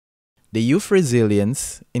The Youth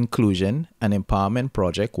Resilience, Inclusion and Empowerment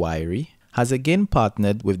Project Y-RIE has again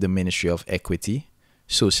partnered with the Ministry of Equity,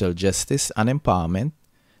 Social Justice and Empowerment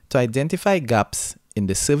to identify gaps in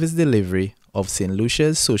the service delivery of Saint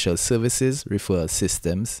Lucia's social services referral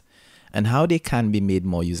systems and how they can be made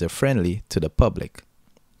more user-friendly to the public.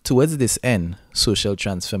 Towards this end, social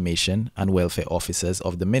transformation and welfare officers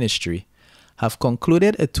of the ministry have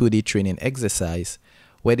concluded a 2-day training exercise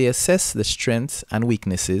where they assess the strengths and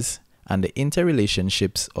weaknesses and the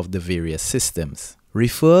interrelationships of the various systems.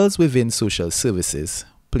 Referrals within social services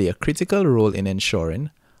play a critical role in ensuring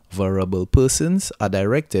vulnerable persons are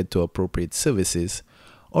directed to appropriate services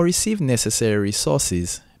or receive necessary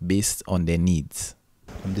resources based on their needs.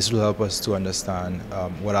 This will help us to understand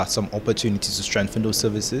what are some opportunities to strengthen those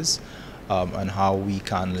services and how we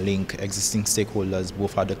can link existing stakeholders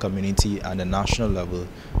both at the community and the national level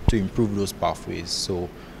to improve those pathways. So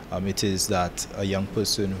it is that a young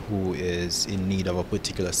person who is in need of a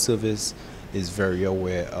particular service is very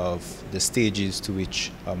aware of the stages to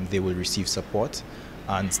which they will receive support,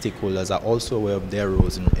 and stakeholders are also aware of their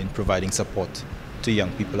roles in providing support to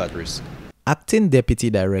young people at risk. Acting Deputy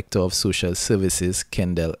Director of Social Services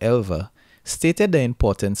Kendall Elver stated the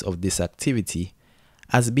importance of this activity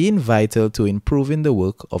as being vital to improving the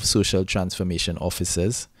work of social transformation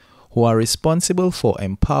officers who are responsible for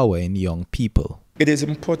empowering young people. It is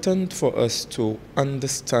important for us to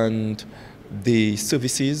understand the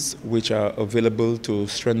services which are available to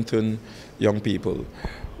strengthen young people.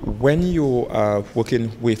 When you are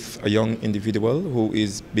working with a young individual who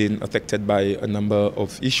is being affected by a number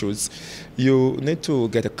of issues, you need to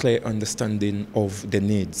get a clear understanding of the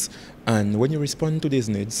needs. And when you respond to these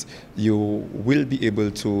needs, you will be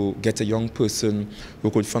able to get a young person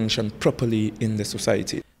who could function properly in the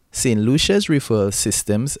society. Saint Lucia's referral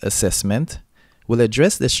systems assessment will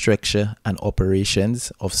address the structure and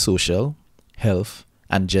operations of social, health,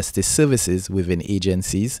 and justice services within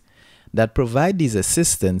agencies that provide these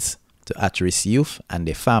assistance to at-risk youth and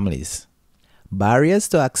their families. Barriers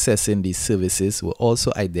to accessing these services were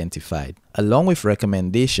also identified, along with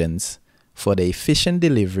recommendations for the efficient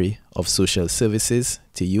delivery of social services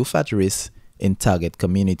to youth at risk in target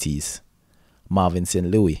communities. Marvin St.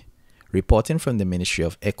 Louis, reporting from the Ministry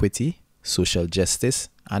of Equity, Social Justice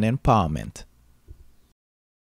and Empowerment.